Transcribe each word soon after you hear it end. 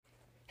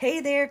Hey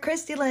there,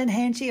 Christy Lynn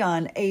Hanchy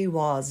on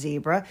AWOL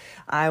Zebra.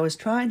 I was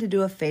trying to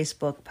do a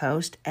Facebook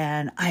post,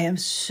 and I am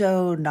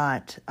so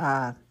not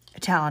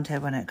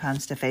talented when it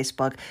comes to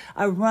Facebook.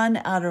 I run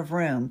out of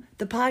room.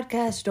 The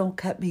podcasts don't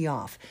cut me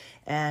off.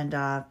 And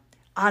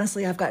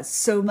honestly, I've got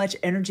so much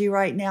energy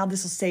right now.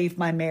 This will save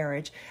my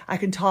marriage. I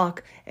can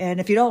talk, and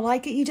if you don't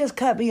like it, you just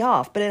cut me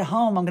off. But at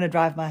home, I'm going to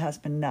drive my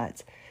husband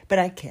nuts. But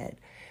I kid.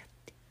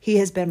 He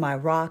has been my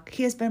rock.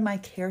 He has been my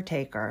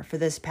caretaker for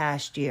this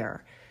past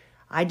year.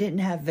 I didn't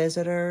have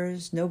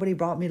visitors. Nobody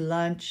brought me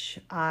lunch.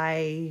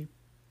 I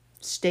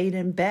stayed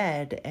in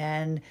bed.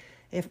 And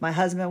if my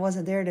husband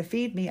wasn't there to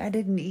feed me, I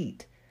didn't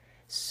eat.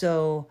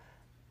 So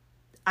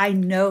I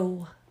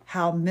know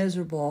how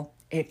miserable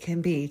it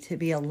can be to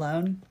be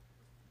alone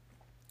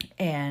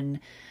and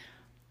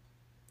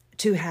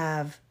to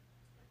have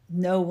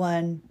no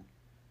one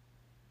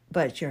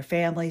but your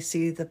family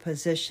see the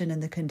position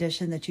and the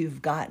condition that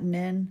you've gotten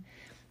in.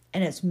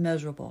 And it's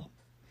miserable.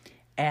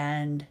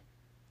 And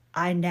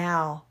I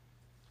now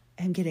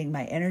am getting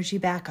my energy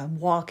back. I'm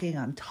walking,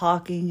 I'm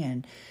talking,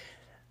 and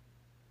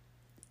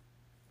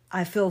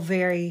I feel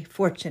very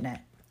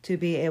fortunate to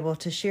be able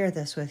to share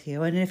this with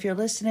you. And if you're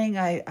listening,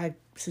 I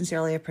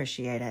sincerely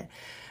appreciate it.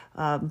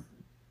 I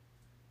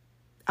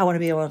want to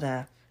be able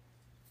to,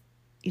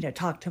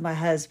 talk to my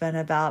husband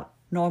about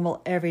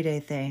normal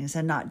everyday things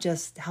and not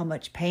just how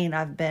much pain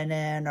I've been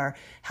in or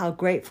how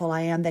grateful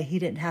I am that he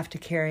didn't have to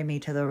carry me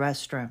to the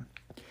restroom.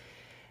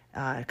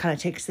 It kind of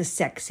takes the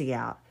sexy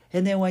out.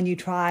 And then when you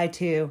try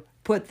to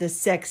put the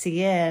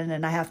sexy in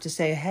and I have to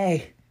say,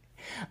 hey,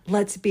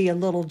 let's be a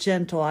little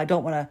gentle. I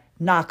don't want to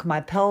knock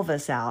my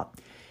pelvis out.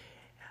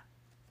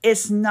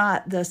 It's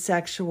not the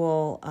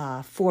sexual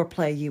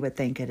foreplay you would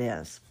think it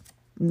is.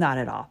 Not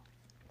at all.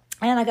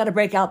 And I got to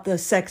break out the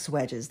sex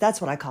wedges.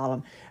 That's what I call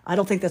them. I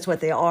don't think that's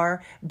what they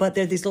are, but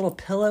they're these little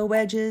pillow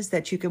wedges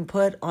that you can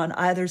put on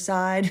either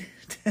side.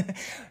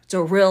 It's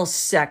a real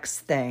sex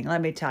thing, let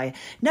me tell you.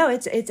 No,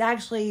 it's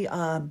actually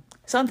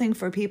something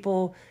for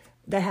people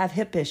that have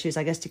hip issues,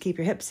 I guess, to keep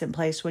your hips in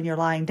place when you're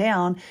lying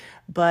down.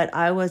 But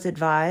I was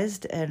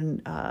advised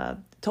and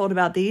told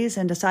about these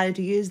and decided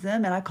to use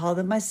them, and I call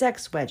them my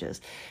sex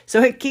wedges.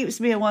 So it keeps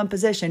me in one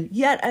position.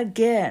 Yet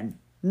again,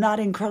 not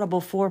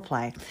incredible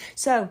foreplay.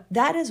 So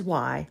that is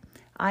why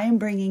I am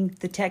bringing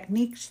the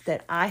techniques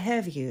that I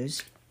have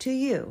used to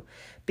you,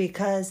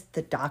 because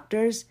the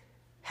doctors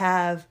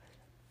have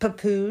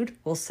poo-pooed,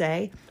 we'll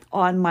say,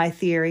 on my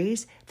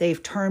theories.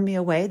 They've turned me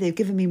away. They've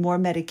given me more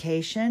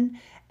medication.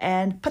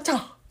 And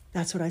pata,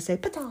 that's what I say,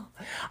 pata.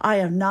 I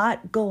am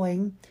not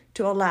going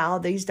to allow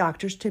these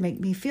doctors to make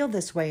me feel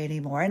this way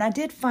anymore. And I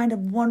did find a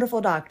wonderful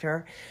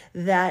doctor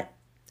that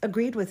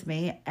agreed with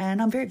me,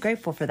 and I'm very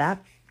grateful for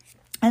that.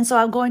 And so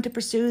I'm going to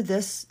pursue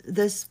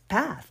this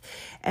path.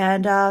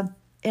 And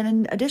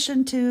in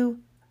addition to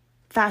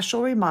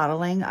fascial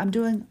remodeling, I'm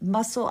doing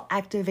muscle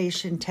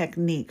activation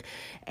technique.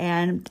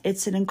 And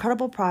it's an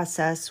incredible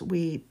process.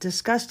 We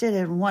discussed it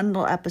in one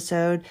little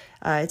episode.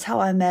 It's how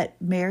I met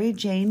Mary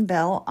Jane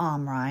Bell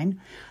Amrine.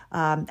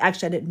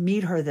 Actually, I didn't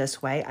meet her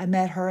this way. I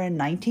met her in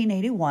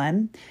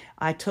 1981.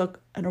 I took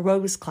an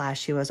aerobics class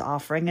she was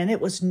offering, and it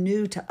was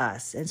new to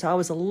us. And so I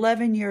was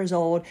 11 years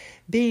old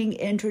being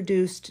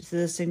introduced to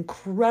this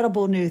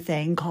incredible new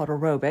thing called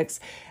aerobics.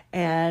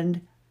 And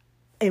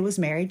it was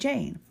Mary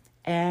Jane.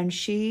 And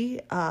she,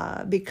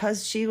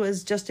 because she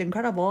was just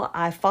incredible,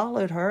 I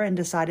followed her and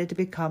decided to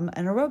become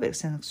an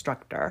aerobics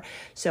instructor.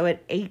 So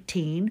at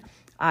 18,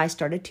 I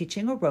started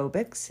teaching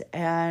aerobics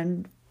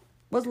and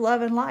was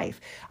loving life.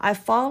 I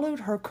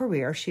followed her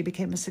career. She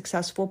became a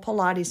successful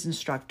Pilates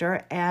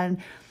instructor. And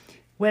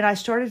when I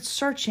started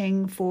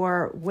searching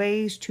for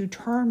ways to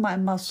turn my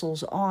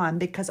muscles on,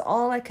 because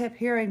all I kept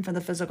hearing from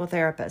the physical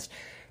therapist,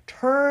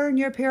 turn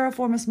your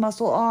piriformis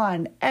muscle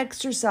on,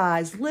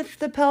 exercise, lift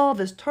the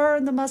pelvis,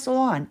 turn the muscle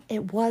on.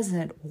 It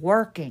wasn't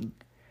working.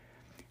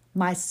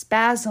 My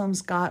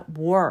spasms got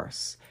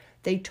worse.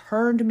 They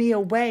turned me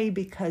away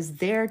because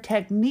their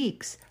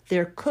techniques,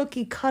 their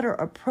cookie cutter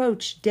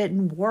approach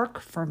didn't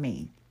work for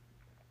me.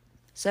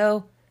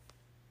 So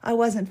I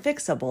wasn't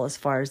fixable as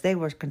far as they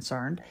were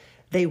concerned.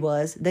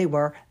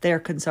 They're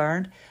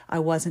concerned. I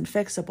wasn't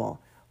fixable.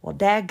 Well,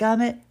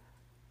 dadgummit,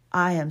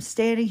 I am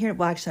standing here.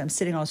 Well, actually, I'm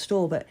sitting on a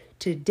stool, but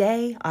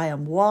today I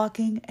am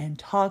walking and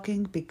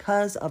talking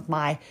because of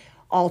my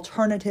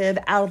alternative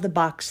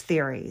out-of-the-box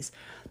theories.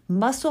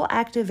 Muscle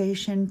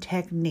activation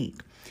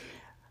technique.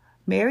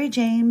 Mary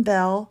Jane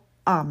Bell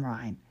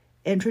Amrine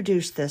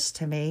introduced this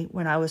to me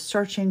when I was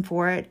searching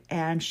for it,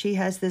 and she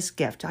has this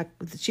gift.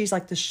 She's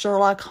like the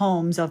Sherlock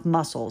Holmes of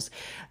muscles.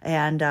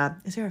 And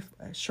is there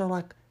a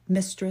Sherlock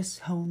Mistress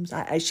Holmes?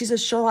 She's a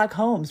Sherlock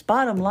Holmes,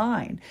 bottom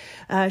line.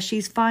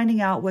 She's finding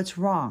out what's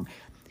wrong.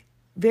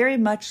 Very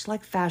much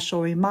like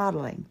fascial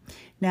remodeling.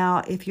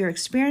 Now, if you're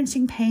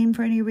experiencing pain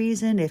for any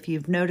reason, if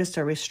you've noticed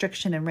a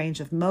restriction in range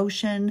of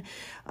motion,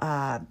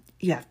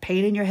 you have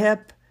pain in your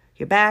hip,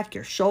 your back,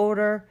 your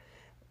shoulder,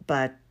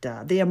 but the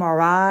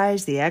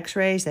MRIs, the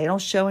x-rays, they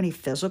don't show any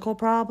physical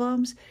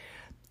problems.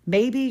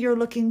 Maybe you're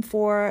looking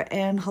for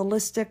an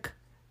holistic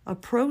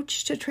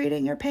approach to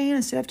treating your pain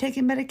instead of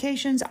taking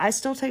medications. I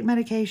still take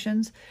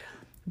medications,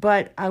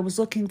 but I was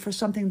looking for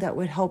something that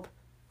would help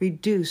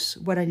reduce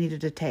what I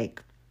needed to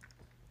take.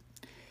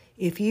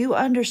 If you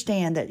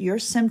understand that your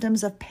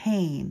symptoms of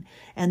pain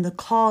and the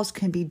cause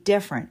can be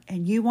different,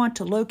 and you want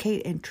to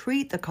locate and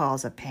treat the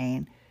cause of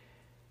pain,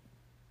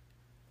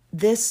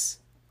 this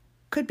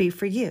could be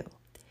for you.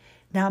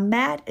 Now,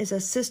 MAT is a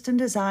system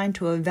designed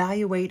to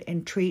evaluate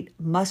and treat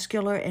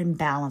muscular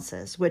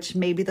imbalances, which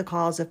may be the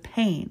cause of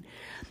pain.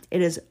 It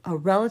is a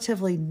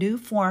relatively new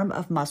form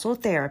of muscle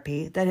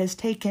therapy that has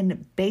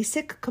taken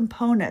basic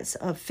components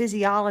of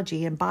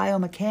physiology and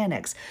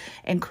biomechanics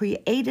and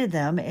created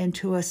them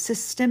into a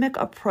systemic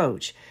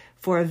approach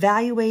for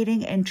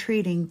evaluating and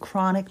treating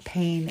chronic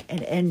pain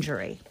and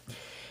injury.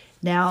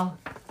 Now,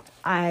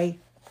 I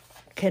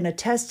can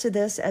attest to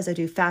this as I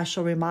do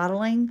fascial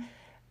remodeling.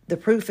 The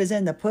proof is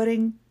in the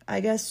pudding, I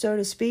guess, so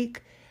to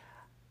speak.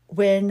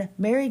 When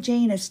Mary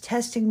Jane is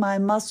testing my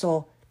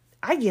muscle,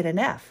 I get an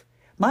F.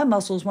 My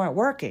muscles weren't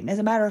working. As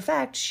a matter of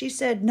fact, she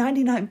said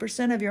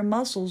 99% of your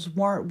muscles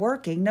weren't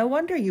working. No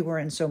wonder you were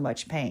in so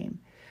much pain.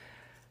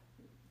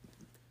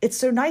 It's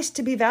so nice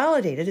to be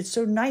validated. It's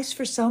so nice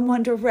for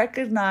someone to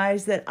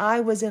recognize that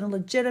I was in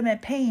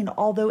legitimate pain,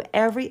 although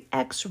every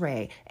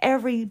x-ray,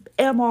 every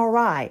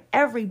MRI,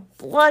 every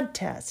blood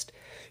test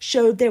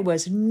showed there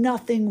was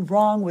nothing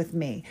wrong with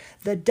me.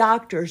 The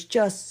doctors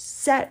just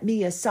set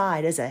me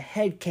aside as a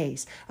head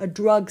case, a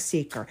drug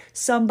seeker,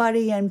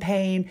 somebody in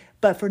pain,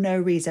 but for no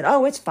reason.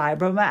 Oh, it's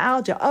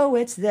fibromyalgia. Oh,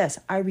 it's this.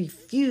 I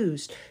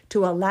refused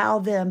to allow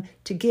them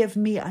to give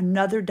me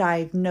another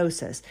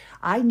diagnosis.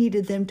 I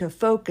needed them to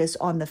focus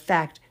on the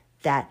fact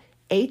that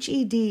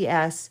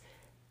HEDS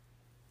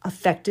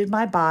affected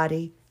my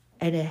body,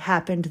 and it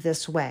happened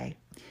this way.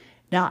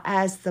 Now,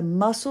 as the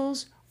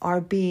muscles are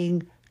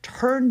being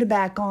turned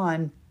back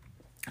on,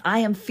 I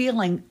am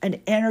feeling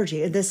an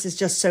energy. This is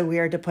just so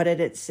weird to put it.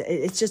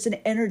 It's just an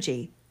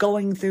energy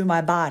going through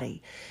my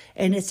body,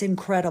 and it's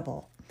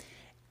incredible.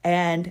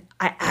 And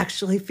I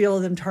actually feel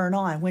them turn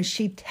on. When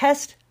she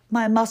tests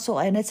my muscle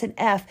and it's an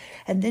F,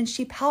 and then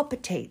she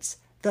palpitates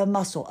the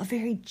muscle, a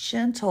very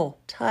gentle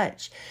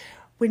touch.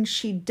 When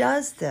she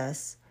does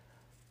this,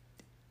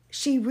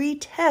 she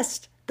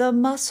retests the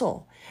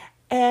muscle,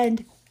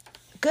 and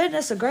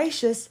goodness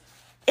gracious,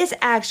 it's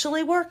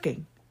actually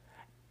working.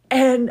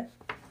 And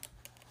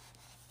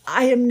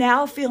I am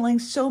now feeling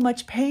so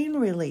much pain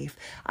relief.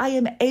 I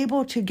am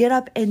able to get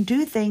up and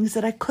do things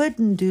that I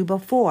couldn't do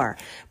before.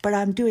 But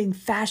I'm doing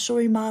fascial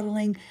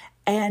remodeling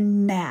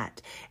and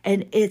MAT,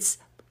 and it's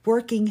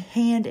working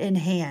hand in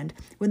hand.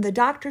 When the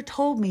doctor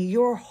told me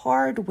your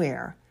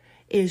hardware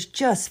is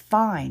just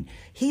fine,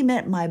 he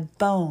meant my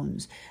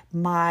bones,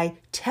 my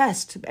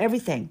test,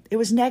 everything. It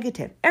was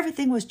negative.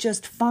 Everything was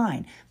just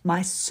fine.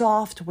 My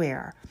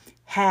software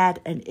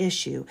had an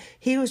issue.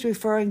 He was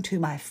referring to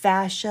my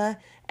fascia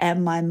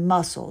and my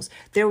muscles.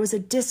 There was a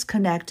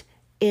disconnect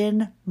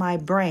in my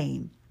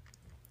brain.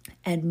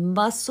 And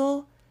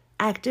muscle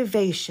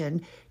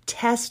activation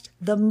tests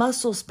the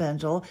muscle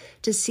spindle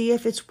to see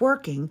if it's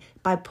working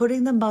by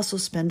putting the muscle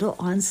spindle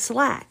on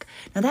slack.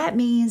 Now that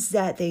means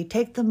that they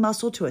take the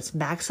muscle to its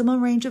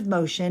maximum range of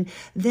motion,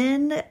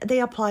 then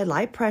they apply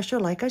light pressure,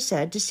 like I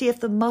said, to see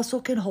if the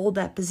muscle can hold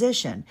that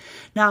position.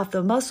 Now, if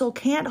the muscle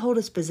can't hold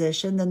its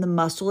position, then the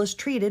muscle is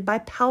treated by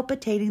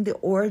palpitating the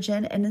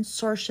origin and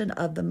insertion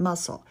of the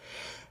muscle.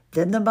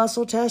 Then the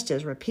muscle test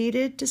is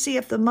repeated to see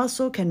if the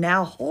muscle can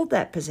now hold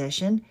that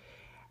position,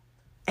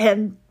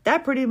 and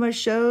that pretty much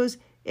shows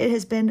it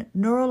has been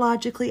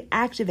neurologically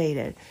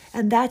activated.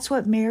 And that's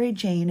what Mary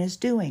Jane is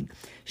doing.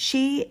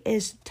 She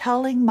is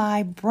telling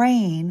my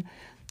brain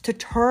to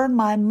turn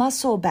my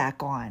muscle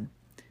back on.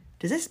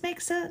 Does this make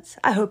sense?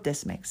 I hope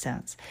this makes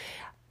sense.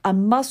 A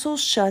muscle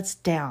shuts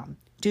down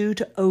due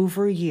to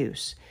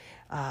overuse,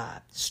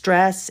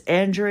 stress,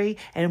 injury.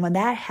 And when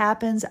that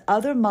happens,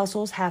 other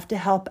muscles have to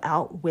help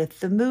out with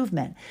the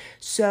movement.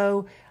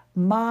 So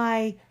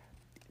my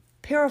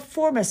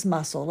piriformis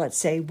muscle, let's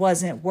say,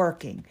 wasn't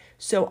working.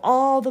 So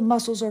all the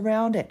muscles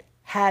around it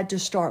had to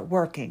start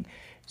working.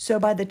 So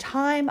by the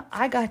time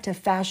I got to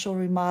fascial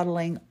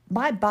remodeling,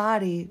 my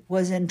body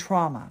was in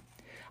trauma.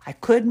 I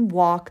couldn't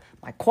walk.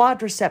 My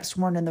quadriceps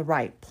weren't in the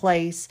right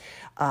place.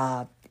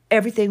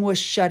 Everything was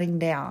shutting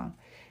down.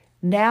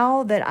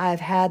 Now that I've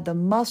had the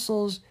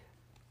muscles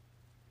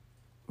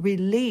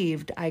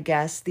relieved, I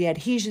guess, the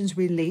adhesions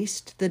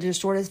released, the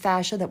distorted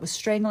fascia that was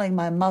strangling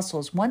my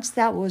muscles, once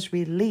that was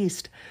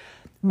released,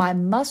 my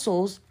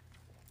muscles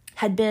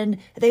had been,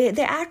 they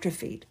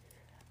atrophied.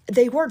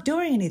 They weren't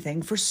doing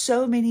anything for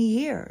so many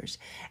years.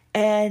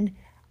 And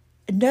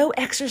no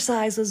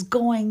exercise was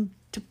going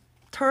to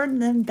turn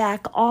them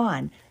back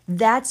on.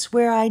 That's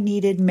where I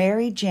needed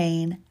Mary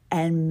Jane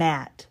and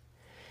MAT.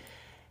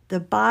 The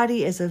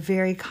body is a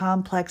very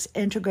complex,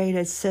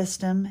 integrated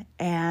system,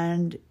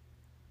 and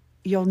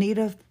you'll need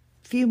a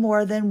few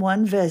more than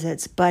one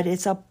visits, but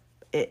it's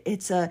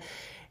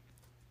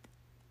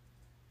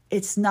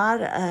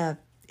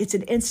it's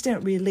an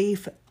instant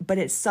relief, but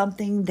it's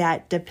something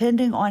that,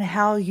 depending on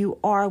how you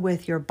are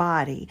with your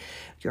body,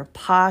 your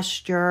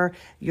posture,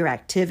 your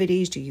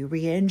activities, do you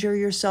re-injure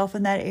yourself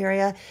in that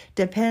area,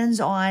 depends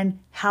on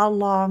how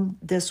long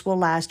this will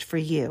last for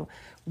you.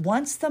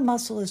 Once the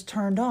muscle is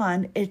turned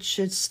on, it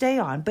should stay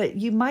on, but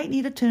you might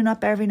need a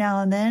tune-up every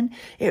now and then.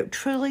 It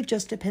truly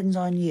just depends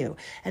on you.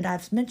 And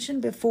I've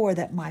mentioned before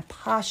that my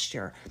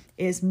posture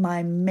is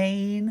my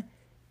main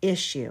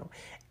issue,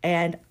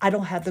 and I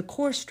don't have the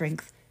core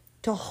strength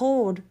to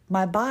hold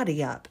my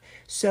body up.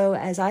 So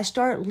as I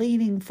start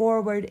leaning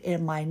forward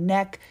in my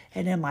neck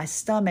and in my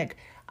stomach,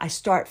 I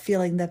start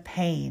feeling the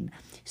pain.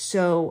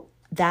 So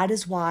that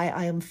is why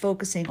I am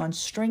focusing on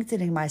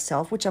strengthening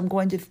myself, which I'm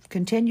going to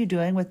continue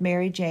doing with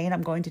Mary Jane.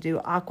 I'm going to do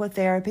aqua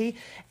therapy,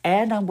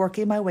 and I'm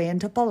working my way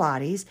into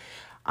Pilates.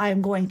 I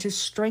am going to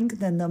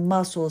strengthen the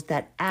muscles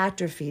that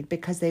atrophied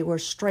because they were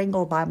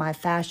strangled by my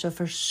fascia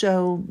for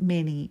so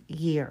many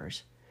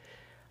years.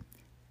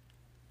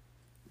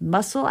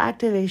 Muscle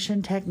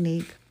activation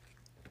technique,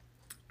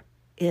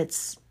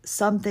 it's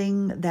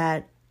something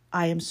that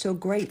I am so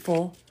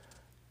grateful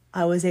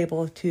I was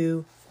able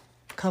to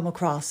come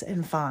across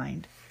and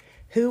find.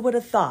 Who would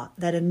have thought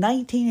that in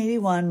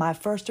 1981, my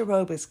first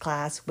aerobics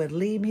class would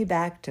lead me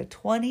back to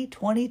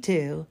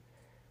 2022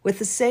 with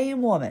the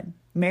same woman,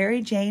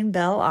 Mary Jane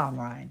Bell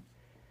Amrine,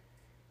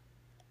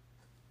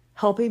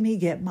 helping me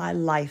get my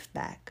life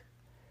back.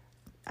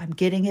 I'm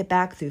getting it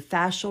back through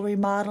fascial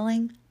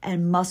remodeling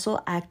and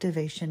muscle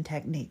activation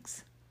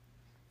techniques.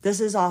 This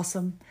is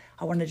awesome.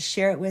 I wanted to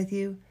share it with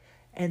you,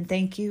 and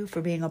thank you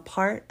for being a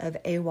part of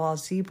AWOL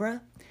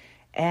Zebra.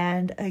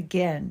 And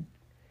again,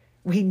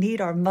 we need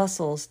our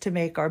muscles to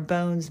make our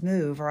bones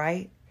move,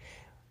 right?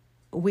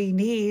 We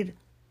need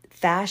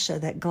fascia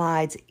that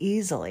glides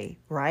easily,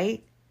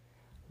 right?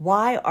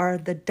 Why are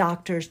the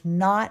doctors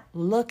not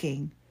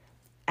looking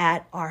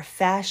at our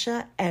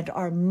fascia and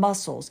our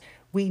muscles?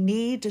 We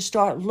need to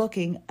start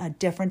looking a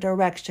different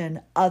direction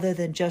other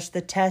than just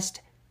the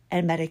test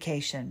and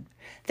medication.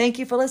 Thank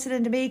you for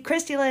listening to me,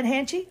 Christy Lynn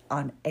Hanchy,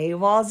 on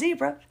AWOL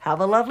Zebra.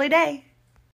 Have a lovely day.